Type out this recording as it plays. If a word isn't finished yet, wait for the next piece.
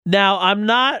Now, I'm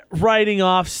not writing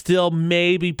off still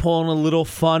maybe pulling a little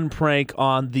fun prank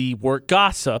on the work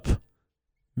gossip.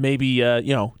 Maybe,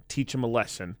 teach him a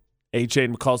lesson. AJ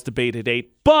and McCall's debate at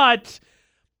 8. But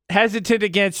hesitant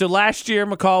against. So last year,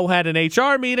 McCall had an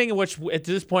HR meeting, in which at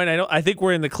this point, I think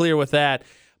we're in the clear with that.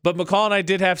 But McCall and I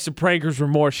did have some pranker's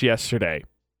remorse yesterday.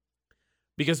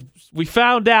 Because we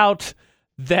found out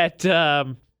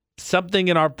that something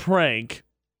in our prank,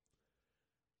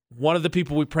 one of the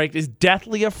people we pranked is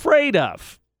deathly afraid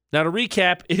of. Now, to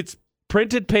recap, it's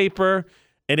printed paper,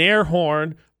 an air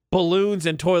horn, balloons,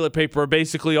 and toilet paper are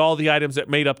basically all the items that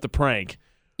made up the prank.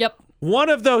 Yep. One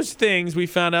of those things we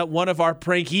found out one of our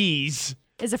prankees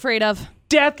is afraid of.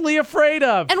 Deathly afraid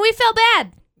of. And we felt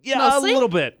bad. Yeah, mostly. A little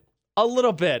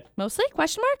bit. Mostly?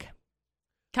 Question mark?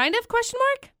 Kind of? Question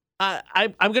mark?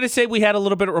 I'm going to say we had a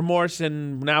little bit of remorse,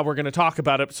 and now we're going to talk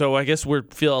about it. So I guess we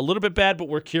feel a little bit bad, but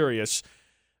we're curious.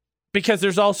 Because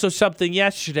there's also something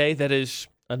yesterday that is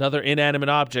another inanimate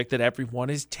object that everyone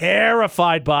is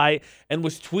terrified by and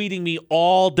was tweeting me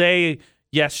all day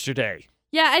yesterday.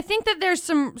 Yeah, I think that there's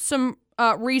some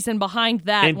reason behind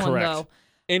that one, though.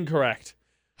 Incorrect.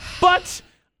 But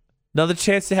another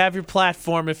chance to have your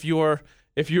platform if you're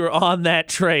on that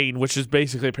train, which is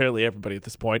basically apparently everybody at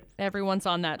this point. Everyone's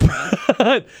on that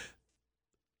train.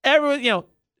 Everyone,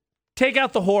 take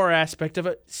out the horror aspect of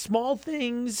it. Small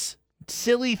things,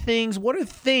 silly things. What are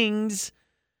things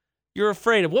you're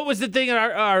afraid of? What was the thing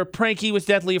our prankie was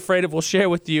deathly afraid of? We'll share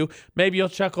with you. Maybe you'll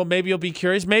chuckle. Maybe you'll be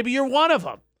curious. Maybe you're one of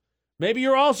them. Maybe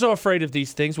you're also afraid of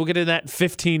these things. We'll get into that in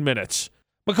 15 minutes.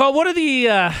 McCall, what are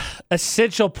the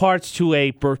essential parts to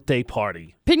a birthday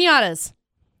party? Piñatas.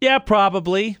 Yeah,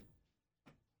 probably.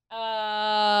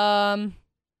 Balloons.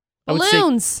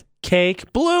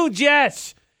 Cake. Balloons,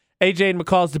 yes. AJ and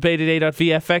McCall's debate at 8 on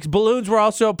VFX. Balloons were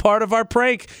also a part of our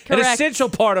prank. Correct. An essential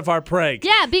part of our prank.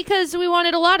 Yeah, because we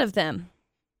wanted a lot of them.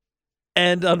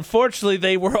 And unfortunately,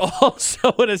 they were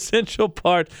also an essential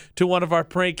part to one of our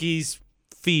prankies'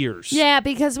 fears. Yeah,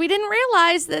 because we didn't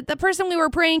realize that the person we were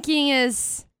pranking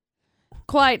is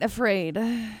quite afraid.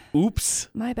 Oops.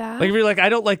 My bad. Like, if you're like, I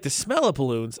don't like the smell of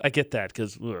balloons, I get that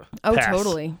because,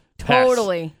 totally. Pass.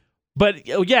 Totally.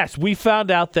 But, yes, we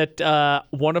found out that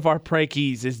one of our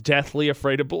prankies is deathly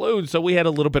afraid of balloons. So we had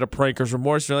a little bit of pranker's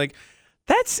remorse. We're like,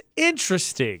 that's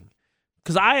interesting.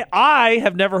 Because I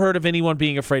have never heard of anyone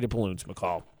being afraid of balloons,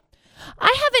 McCall.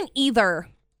 I haven't either.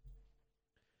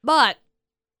 But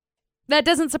that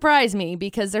doesn't surprise me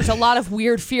because there's a lot of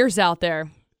weird fears out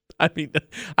there. I mean,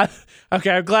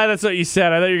 okay, I'm glad that's what you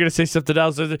said. I thought you were going to say something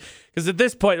else. Because at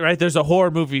this point, right, there's a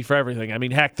horror movie for everything. I mean,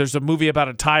 heck, there's a movie about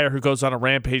a tire who goes on a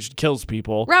rampage and kills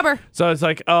people. Rubber. So it's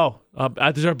like,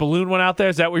 is there a balloon one out there?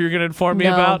 Is that what you're going to inform me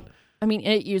about? I mean,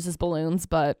 it uses balloons,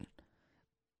 but...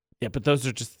 Yeah, but those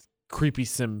are just creepy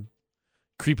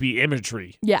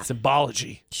imagery. Yeah.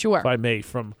 Symbology. Sure. If I may,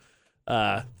 from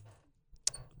that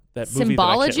movie Symbology? that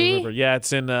I can't remember. Yeah,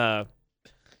 it's in...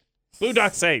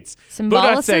 Boondock Saints.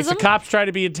 Symbolicism? Boondock Saints. The cop's trying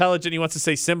to be intelligent. He wants to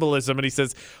say symbolism, and he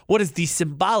says, what is the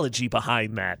symbology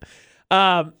behind that?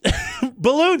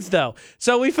 Balloons, though.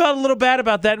 So we felt a little bad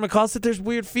about that, and McCall said there's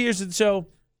weird fears, and so,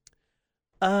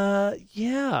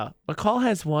 yeah. McCall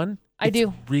has one. I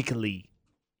do. Wriggly.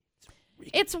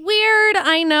 It's weird.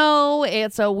 I know.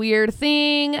 It's a weird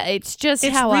thing. It's just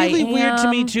how I am. It's really weird to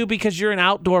me, too, because you're an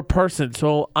outdoor person,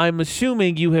 so I'm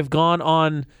assuming you have gone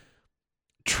on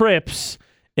trips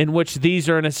in which these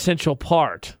are an essential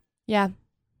part. Yeah.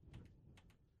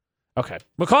 Okay.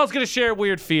 McCall's going to share a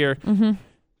weird fear.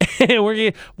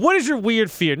 Mm-hmm. What is your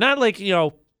weird fear? Not like,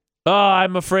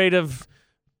 I'm afraid of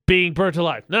being burnt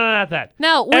alive. No, not that.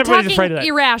 No, we're Everybody's talking afraid of that.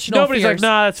 irrational Nobody's fears. like,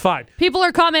 nah, that's fine. People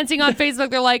are commenting on Facebook.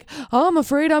 They're like, I'm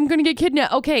afraid I'm going to get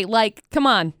kidnapped. Okay, come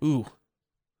on. Ooh.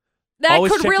 That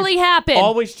Always could really happen.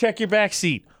 Always check your back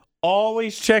seat.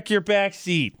 Always check your back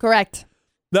seat. Correct.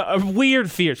 The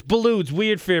weird fears. Balloons,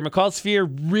 weird fear. McCall's fear,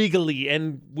 wriggly,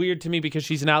 and weird to me because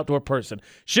she's an outdoor person.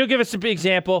 She'll give us a big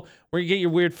example. We're going to get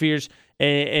your weird fears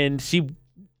and see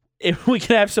if we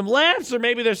can have some laughs, or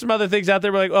maybe there's some other things out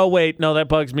there. We're like, oh, wait, no, that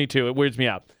bugs me too. It weirds me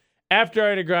out. After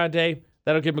Ariana Grande,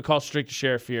 that'll give McCall streak to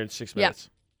share a fear in 6 minutes.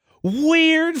 Yep.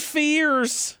 Weird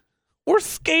fears. We're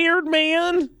scared,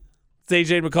 man. It's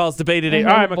AJ and McCall's debate today.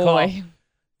 All right, McCall. Boy.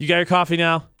 You got your coffee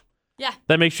now? Yeah.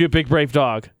 That makes you a big, brave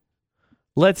dog.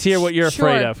 Let's hear what you're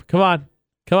afraid of. Come on.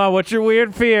 What's your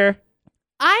weird fear?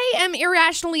 I am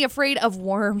irrationally afraid of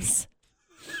worms.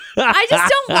 I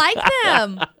just don't like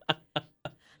them.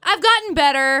 I've gotten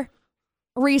better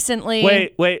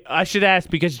recently. Wait. I should ask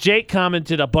because Jake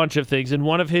commented a bunch of things, and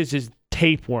one of his is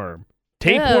tapeworm.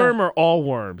 Tapeworm or all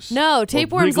worms? No,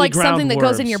 tapeworm's like something that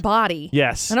goes in your body.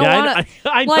 Yes. I don't want to.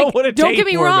 I know what a tapeworm is. Don't get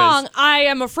me wrong. I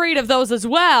am afraid of those as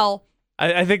well.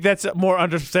 I think that's a more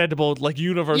understandable, like,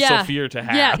 universal fear to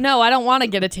have. Yeah, no, I don't want to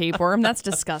get a tapeworm. That's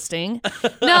disgusting.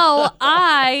 No,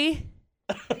 I'm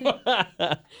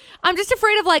just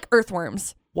afraid of, like,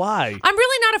 earthworms. Why? I'm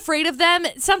really not afraid of them.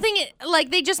 Something, like,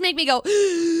 they just make me go,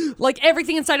 like,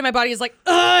 everything inside of my body is like,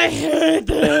 I hate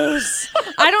this.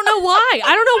 I don't know why.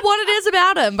 I don't know what it is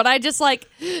about them, but I just, like,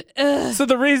 ugh. So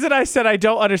the reason I said I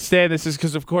don't understand this is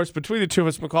because, of course, between the two of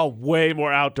us, McCall, way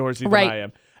more outdoorsy than I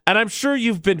am. And I'm sure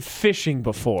you've been fishing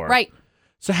before. Right.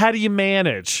 So how do you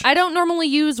manage? I don't normally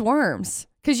use worms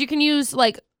because you can use,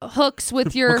 like, hooks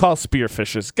with your... McCall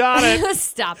spearfishes. Got it.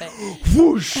 Stop it.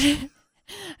 Whoosh.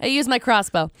 I use my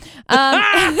crossbow.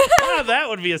 That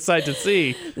would be a sight to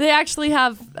see. They actually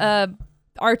have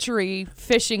archery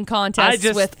fishing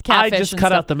contests with catfish. I just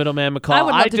cut out the middleman, McCall. I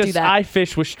would love to do that. I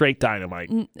fish with straight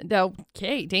dynamite.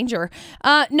 Okay, danger.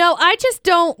 No, I just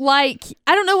don't like.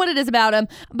 I don't know what it is about them,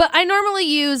 but I normally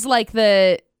use like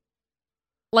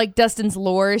Dustin's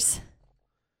lures.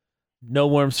 No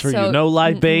worms for you. No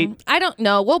live bait. I don't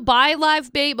know. We'll buy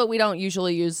live bait, but we don't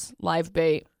usually use live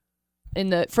bait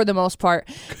for the most part.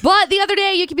 But the other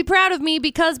day, you can be proud of me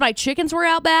because my chickens were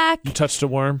out back. You touched a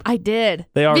worm? I did.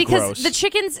 They are because gross. The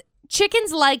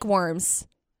chickens like worms.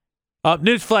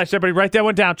 Newsflash, everybody, write that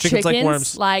one down. Chickens like worms.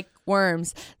 Chickens like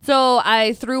worms. So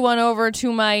I threw one over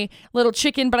to my little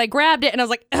chicken, but I grabbed it and I was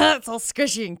like, it's all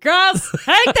squishy and gross.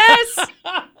 Hate this.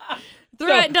 Threw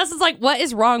it, and Dustin's like, what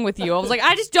is wrong with you? I was like,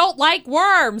 I just don't like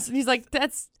worms. And he's like,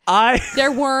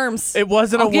 they're worms. It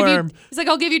wasn't a worm. He's like,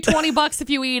 I'll give you $20 if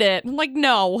you eat it. I'm like,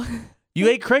 no. You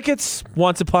ate crickets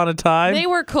once upon a time. They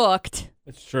were cooked.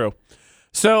 It's true.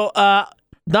 So,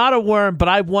 not a worm, but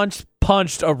I once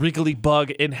punched a wriggly bug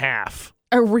in half.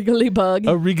 A wriggly bug.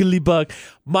 A wriggly bug.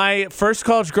 My first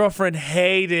college girlfriend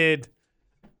hated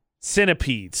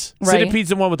centipedes. Right. Centipedes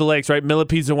the one with the legs, right?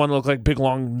 Millipedes the one that look like big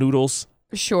long noodles.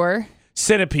 Sure.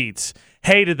 Centipedes.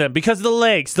 Hated them because of the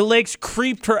legs. The legs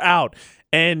creeped her out.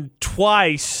 And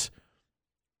twice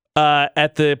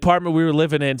at the apartment we were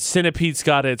living in, centipedes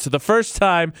got in. So the first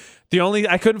time,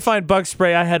 I couldn't find bug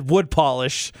spray. I had wood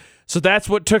polish. So that's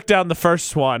what took down the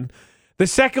first one. The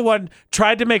second one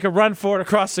tried to make a run for it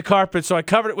across the carpet. So I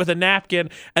covered it with a napkin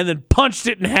and then punched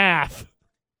it in half.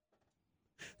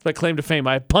 That's my claim to fame.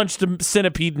 I punched a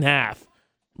centipede in half.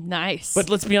 Nice. But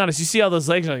let's be honest. You see all those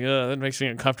legs, you're like, that makes me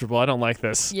uncomfortable. I don't like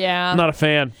this. Yeah. I'm not a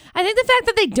fan. I think the fact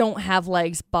that they don't have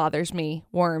legs bothers me.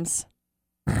 Worms.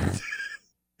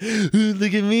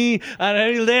 Look at me.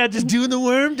 I'm just doing the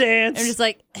worm dance. I'm just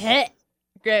like, heh.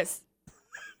 Gross.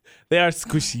 They are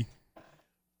squishy.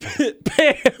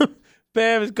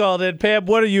 Pam is called in. Pam,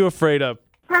 what are you afraid of?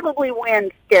 Probably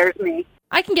wind scares me.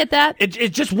 I can get that.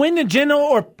 It's just wind in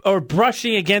general or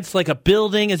brushing against like a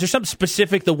building? Is there something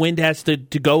specific the wind has to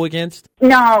go against?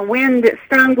 No,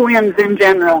 strong winds in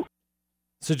general.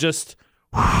 So just...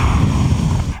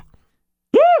 I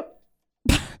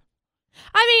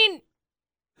mean,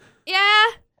 yeah.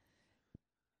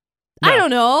 No. I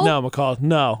don't know. No, McCall,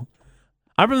 no.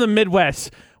 I'm from the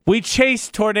Midwest. We chase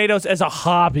tornadoes as a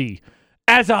hobby.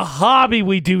 As a hobby,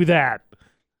 we do that.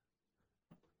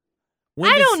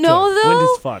 I don't know, though. Wind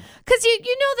is fun. Because you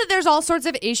know that there's all sorts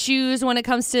of issues when it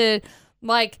comes to,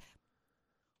 like,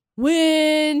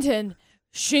 wind and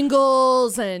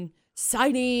shingles and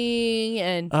siding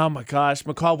and... Oh, my gosh,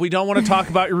 McCall, we don't want to talk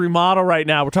about your remodel right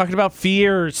now. We're talking about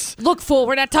fears. Look, fool,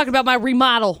 we're not talking about my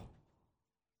remodel.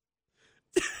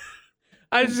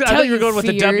 I thought you were going with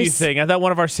the W thing. I thought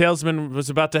one of our salesmen was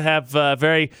about to have a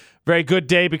very, very good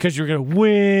day because you were going to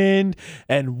wind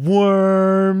and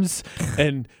worms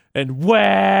and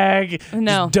wag.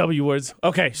 No. Just W words.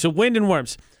 Okay, so wind and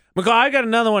worms. McCall, I got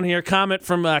another one here. Comment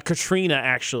from Katrina,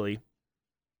 actually.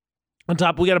 On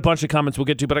top, we got a bunch of comments we'll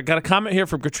get to, but I got a comment here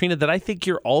from Katrina that I think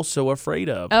you're also afraid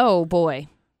of. Oh, boy.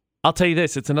 I'll tell you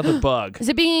this. It's another bug. Is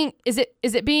it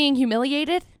being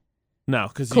humiliated? No,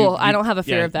 because cool. I don't have a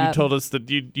fear of that. You told us that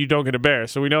you don't get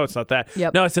embarrassed, so we know it's not that.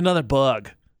 Yep. No, it's another bug.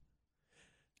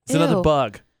 It's another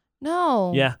bug.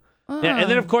 No. Yeah. Yeah. And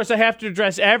then, of course, I have to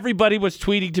address everybody was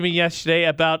tweeting to me yesterday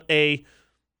about a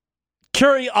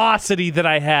curiosity that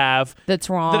I have. That's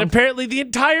wrong. That apparently the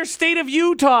entire state of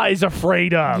Utah is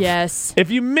afraid of. Yes. If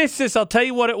you missed this, I'll tell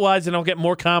you what it was, and I'll get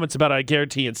more comments about it, I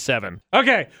guarantee, in 7.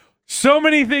 Okay. So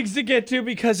many things to get to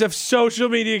because of social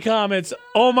media comments.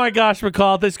 Oh my gosh,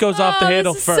 McCall, this goes off the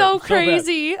handle this is first. So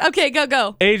crazy. Okay,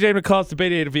 go. AJ McCall's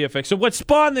debated at VFX. So what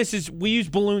spawned this is we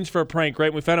used balloons for a prank,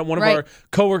 right? We found out one of our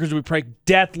coworkers we pranked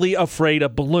deathly afraid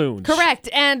of balloons. Correct.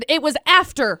 And it was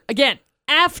after.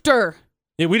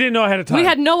 Yeah, we didn't know ahead of time. We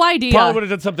had no idea. Probably would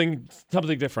have done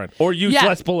something different or used Yeah.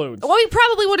 less balloons. Well, we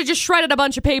probably would have just shredded a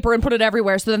bunch of paper and put it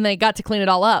everywhere so then they got to clean it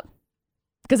all up.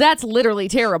 Because that's literally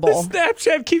terrible.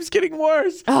 Snapchat keeps getting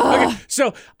worse. Okay,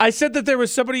 so I said that there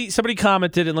was somebody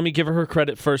commented, and let me give her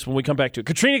credit first when we come back to it.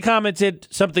 Katrina commented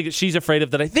something that she's afraid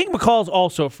of that I think McCall's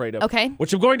also afraid of. Okay.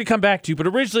 Which I'm going to come back to, but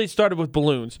originally it started with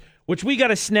balloons, which we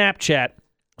got a Snapchat.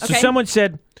 So Okay. someone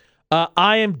said,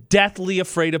 I am deathly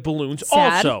afraid of balloons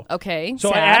Sad. also. Okay. So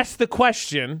I sad. asked the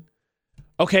question,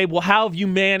 okay, well, how have you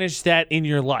managed that in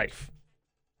your life?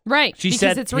 Right. She because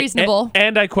said, it's reasonable.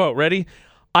 And I quote, ready?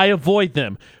 I avoid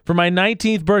them. For my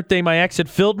 19th birthday, my ex had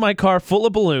filled my car full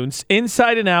of balloons,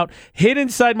 inside and out, hid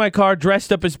inside my car,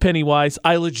 dressed up as Pennywise.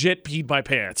 I legit peed my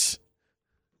pants.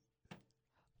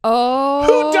 Oh.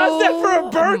 Who does that for a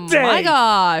birthday? My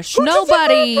gosh. Who does that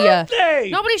for a birthday?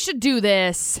 Nobody should do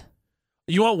this.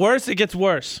 You want worse? It gets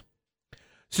worse.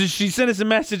 So she sent us a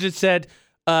message that said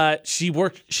she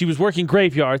was working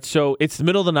graveyard, so it's the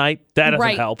middle of the night. That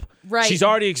doesn't help. Right. She's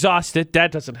already exhausted.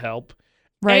 That doesn't help.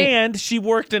 Right. And she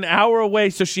worked an hour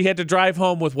away, so she had to drive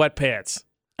home with wet pants.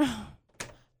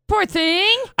 Poor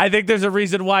thing. I think there's a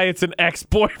reason why it's an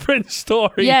ex-boyfriend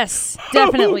story. Yes,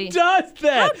 definitely. Who does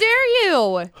that? How dare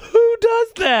you? Who does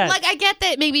that? Like, I get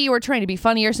that maybe you were trying to be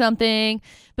funny or something,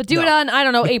 but do it on, I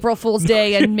don't know, April Fool's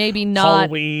Day and maybe not.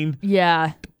 Halloween.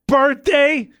 Yeah.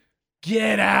 Birthday?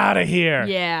 Get out of here.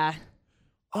 Yeah.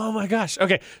 Oh, my gosh.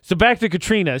 Okay, so back to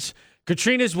Katrina's.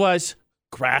 Katrina's was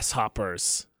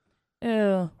grasshoppers.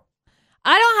 Ew.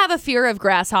 I don't have a fear of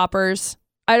grasshoppers.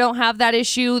 I don't have that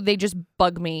issue. They just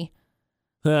bug me.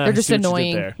 They're just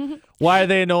annoying. Why are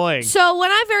they annoying? So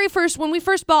when we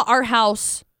first bought our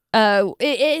house,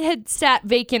 it had sat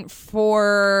vacant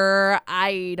for,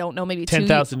 I don't know, maybe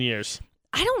 10,000 years.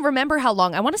 I don't remember how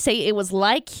long. I want to say it was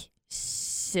like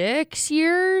 6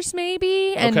 years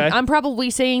maybe. And Okay. I'm probably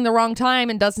saying the wrong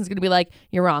time and Dustin's going to be like,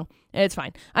 you're wrong. It's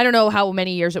fine. I don't know how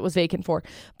many years it was vacant for.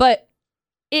 But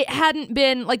it hadn't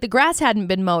been, like the grass hadn't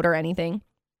been mowed or anything.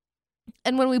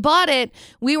 And when we bought it,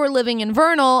 we were living in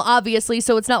Vernal, obviously,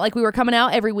 so it's not like we were coming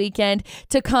out every weekend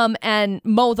to come and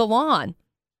mow the lawn.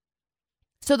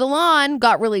 So the lawn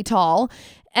got really tall,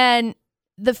 and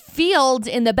the field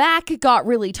in the back got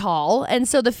really tall. And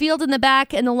so the field in the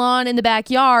back and the lawn in the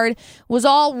backyard was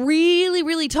all really,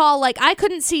 really tall. Like, I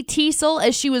couldn't see Teasel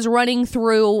as she was running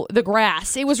through the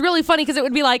grass. It was really funny because it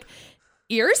would be like,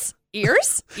 ears,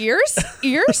 ears, ears,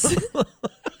 ears.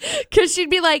 Because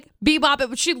she'd be like, bebop it,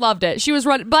 but she loved it. She was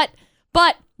running. But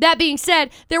that being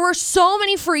said, there were so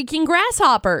many freaking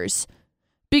grasshoppers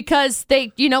because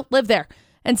they, live there.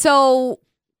 And so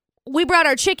we brought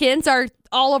our chickens,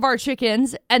 all of our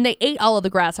chickens, and they ate all of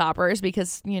the grasshoppers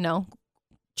because,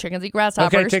 chickens eat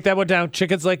grasshoppers. Okay, take that one down.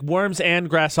 Chickens like worms and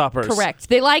grasshoppers. Correct.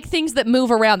 They like things that move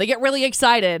around. They get really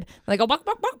excited. They go, buck,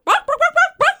 buck, buck, buck, buck,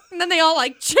 buck, buck, and then they all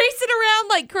like chase it around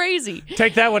like crazy.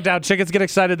 Take that one down. Chickens get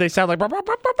excited. They sound like... Bark, bark,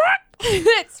 bark, bark, bark.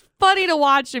 It's funny to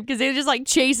watch them because they just like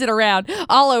chase it around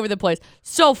all over the place.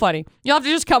 So funny. You'll have to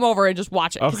just come over and just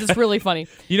watch it because it's really funny.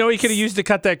 You know what you could have used to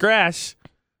cut that grass?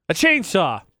 A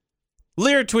chainsaw.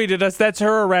 Lear tweeted us that's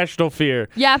her irrational fear.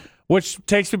 Yeah. Which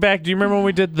takes me back. Do you remember when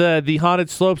we did the haunted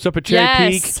slopes up at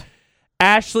Cherry Peak?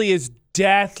 Ashley is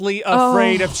deathly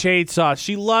afraid of chainsaws.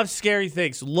 She loves scary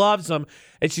things, loves them.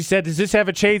 And she said, does this have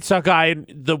a chainsaw guy? And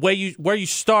the way where you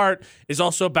start is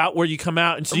also about where you come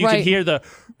out. And so you can hear the...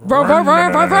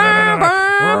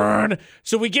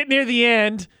 So we get near the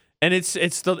end, and it's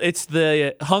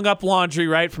the hung up laundry,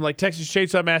 right, from like Texas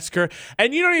Chainsaw Massacre,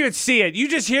 and you don't even see it. You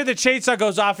just hear the chainsaw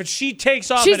goes off, and she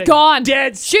takes off. She's at gone. A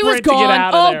dead She was sprint to get gone.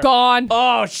 out of there. Gone.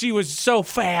 Oh, she was so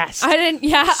fast. I didn't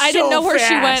know where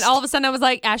she went. fast. All of a sudden, I was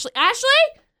like, Ashley.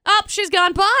 Oh, she's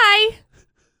gone. Bye.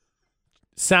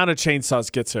 Sound of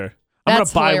chainsaws gets her.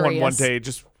 That's I'm gonna buy hilarious. one day.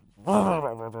 Just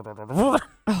Oh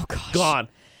gosh. gone.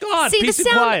 See, Peace the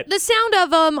and quiet. sound of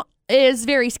them is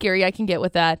very scary. I can get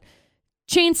with that.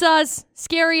 Chainsaws,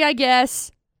 scary, I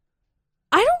guess.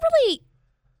 I don't really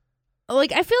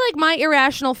I feel like my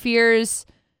irrational fears.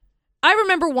 I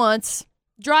remember once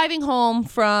driving home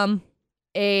from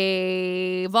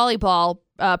a volleyball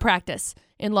practice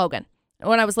in Logan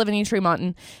when I was living in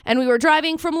Tremonton, and we were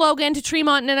driving from Logan to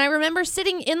Tremonton, and I remember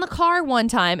sitting in the car one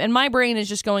time, and my brain is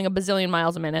just going a bazillion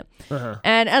miles a minute.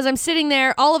 And as I'm sitting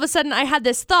there, all of a sudden I had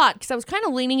this thought, because I was kind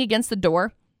of leaning against the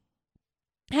door.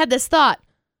 I had this thought,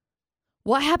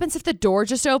 what happens if the door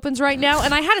just opens right now?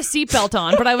 And I had a seatbelt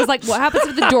on, but I was like, what happens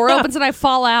if the door opens and I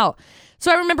fall out?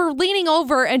 So I remember leaning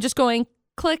over and just going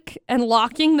click and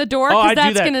locking the door,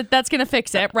 because that's gonna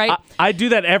fix it, right? I do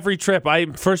that every trip.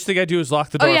 First thing I do is lock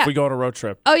the door if we go on a road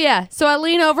trip. Oh yeah. So I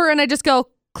lean over and I just go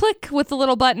click with the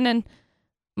little button, and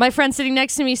My friend sitting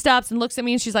next to me stops and looks at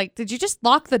me and she's like, did you just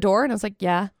lock the door? And I was like,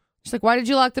 yeah. She's like, why did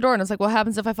you lock the door? And I was like, what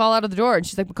happens if I fall out of the door? And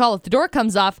she's like, McCall, if the door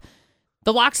comes off,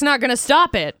 the lock's not going to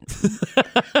stop it.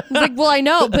 I was like, well, I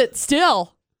know, but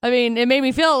still. I mean, it made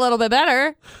me feel a little bit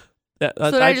better. Yeah,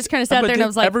 So I just kind of sat there and I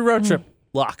was like, every road trip,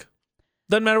 lock.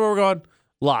 Doesn't matter where we're going,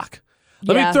 lock.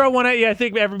 Let me throw one at you. I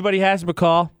think everybody has,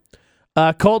 McCall.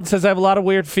 Colton says, I have a lot of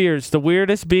weird fears. The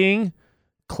weirdest being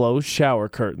closed shower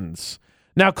curtains.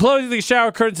 Now, closing the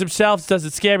shower curtains themselves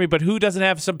doesn't scare me, but who doesn't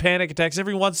have some panic attacks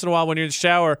every once in a while when you're in the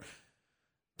shower?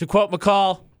 To quote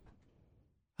McCall,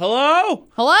 hello?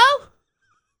 hello?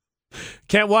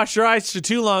 Can't wash your eyes for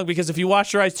too long because if you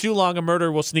wash your eyes too long, a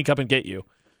murderer will sneak up and get you.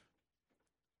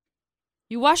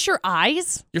 You wash your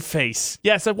eyes? Your face.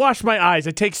 Yes, I wash my eyes.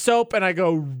 I take soap and I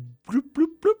go bloop, bloop,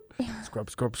 bloop. Scrub,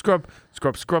 scrub, scrub,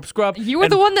 scrub, scrub, scrub. You were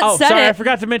the one that said sorry, it. I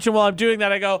forgot to mention while I'm doing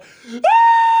that, I go,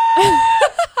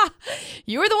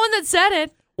 You were the one that said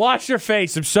it. wash your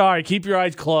face. I'm sorry. Keep your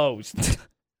eyes closed.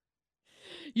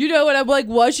 You know what? I'm like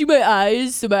washing my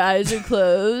eyes so my eyes are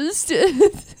closed.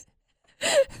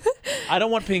 I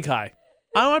don't want pink eye.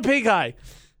 I don't want pink eye.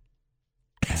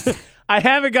 I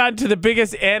haven't gotten to the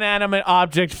biggest inanimate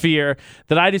object fear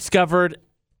that I discovered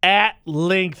at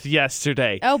length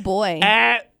yesterday. Oh, boy.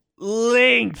 At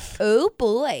length. Oh,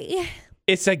 boy.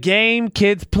 It's a game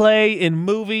kids play in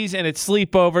movies and it's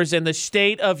sleepovers, and the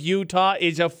state of Utah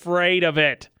is afraid of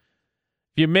it.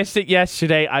 If you missed it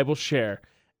yesterday, I will share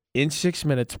in 6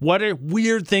 minutes. What are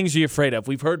weird things are you afraid of?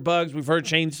 We've heard bugs. We've heard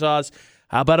chainsaws.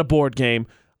 How about a board game?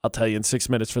 I'll tell you in 6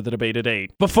 minutes for the debate at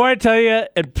 8. Before I tell you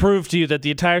and prove to you that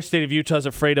the entire state of Utah is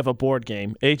afraid of a board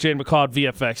game, AJ McCall at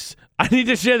VFX, I need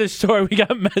to share this story. We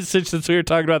got a message since we were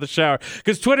talking about the shower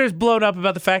because Twitter's blown up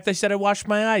about the fact I said I washed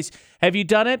my eyes. Have you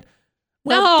done it?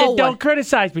 Well, No. then don't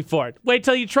criticize me for it. Wait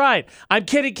till you try it. I'm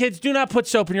kidding, kids. Do not put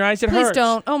soap in your eyes. It Please hurts.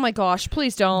 don't. Oh, my gosh.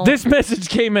 Please don't. This message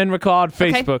came in, McCall, on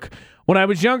Okay. Facebook. When I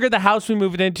was younger, the house we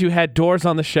moved into had doors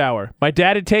on the shower. My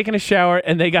dad had taken a shower,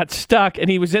 and they got stuck, and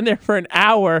he was in there for an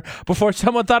hour before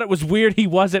someone thought it was weird he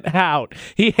wasn't out.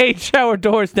 He hates shower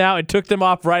doors now and took them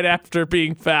off right after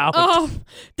being found. Oh,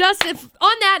 Dustin.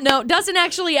 On that note, Dustin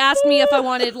actually asked me if I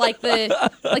wanted like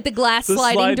the glass The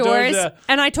sliding slide doors, doors, yeah.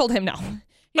 and I told him no.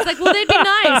 He's like, well, they'd be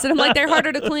nice. And I'm like, they're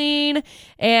harder to clean.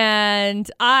 And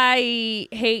I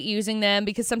hate using them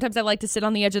because sometimes I like to sit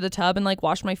on the edge of the tub and like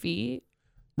wash my feet.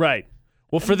 Right.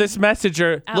 Well, for this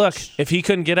messenger, Ouch. look, if he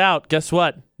couldn't get out, guess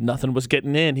what? Nothing was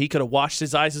getting in. He could have washed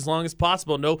his eyes as long as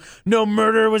possible. No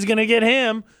murderer was going to get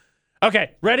him.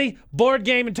 Okay, ready? Board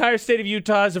game entire state of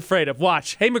Utah is afraid of.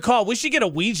 Watch. Hey, McCall, we should get a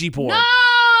Ouija board. No!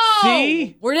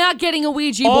 See? We're not getting a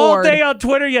Ouija All board. day on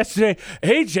Twitter yesterday.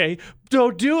 AJ,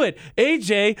 don't do it.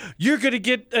 AJ, you're going to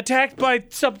get attacked by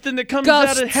something that comes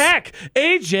out of Ghosts. heck.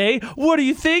 AJ, what are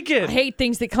you thinking? I hate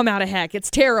things that come out of heck. It's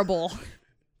terrible.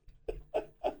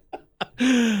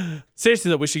 Seriously,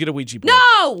 though, we should get a Ouija board.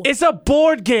 No! It's a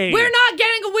board game. We're not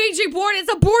getting a Ouija board.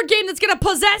 It's a board game that's going to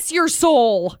possess your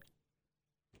soul.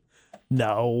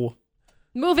 No.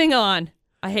 Moving on.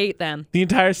 I hate them. The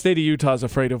entire state of Utah is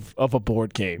afraid of a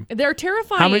board game. They're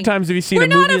terrifying. How many times have you seen We're a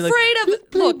movie not like, afraid of "Let's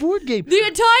play a look, board game? the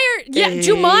entire Hey.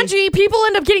 Jumanji, people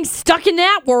end up getting stuck in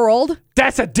that world.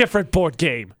 That's a different board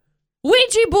game.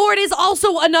 Ouija board is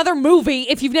also another movie.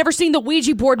 If you've never seen the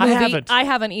Ouija board I movie,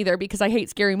 haven't. either because I hate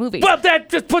scary movies. Well, that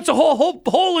just puts a whole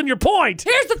hole in your point.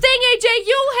 Here's the thing, AJ,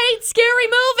 you hate scary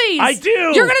movies. I do.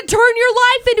 You're going to turn your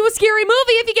life into a scary movie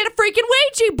if you get a freaking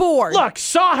Ouija board. Look,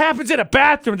 Saw happens in a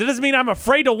bathroom. That doesn't mean I'm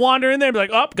afraid to wander in there and be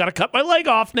like, oh, got to cut my leg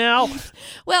off now.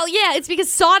 Well, yeah, it's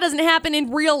because Saw doesn't happen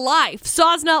in real life.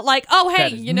 Saw's not like, oh,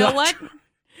 hey, That is you know not what? true.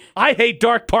 I hate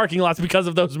dark parking lots because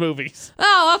of those movies.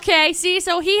 Oh, okay. See,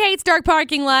 so he hates dark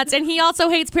parking lots, and he also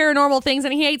hates paranormal things,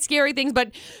 and he hates scary things.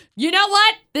 But you know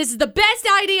what? This is the best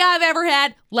idea I've ever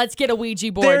had. Let's get a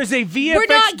Ouija board. There's a VFX We're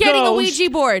not getting a ghost. Ouija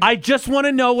board. I just want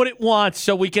to know what it wants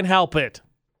so we can help it.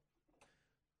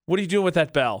 What are you doing with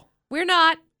that bell? We're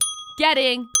not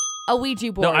getting a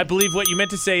Ouija board. No, I believe what you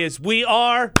meant to say is we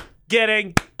are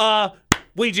getting a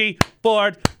Ouija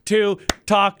board to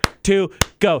talk to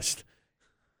ghost.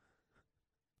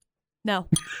 No.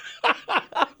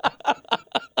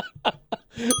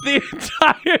 The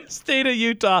entire state of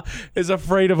Utah is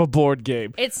afraid of a board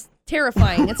game. It's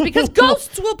terrifying. It's because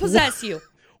ghosts will possess you.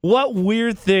 What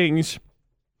weird things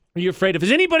are you afraid of?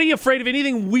 Is anybody afraid of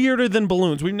anything weirder than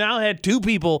balloons? We've now had 2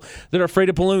 people that are afraid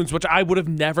of balloons, which I would have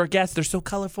never guessed. They're so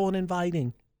colorful and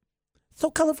inviting.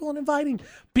 So colorful and inviting.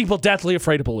 People deathly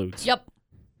afraid of balloons. Yep.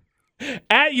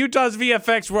 At Utah's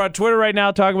VFX, we're on Twitter right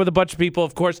now talking with a bunch of people.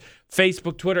 Of course,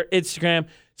 Facebook, Twitter, Instagram.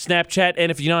 Snapchat,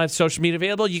 and if you don't have social media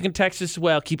available, you can text us as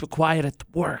well. Keep it quiet at the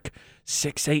work.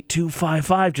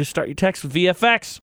 68255. Just start your text with VFX.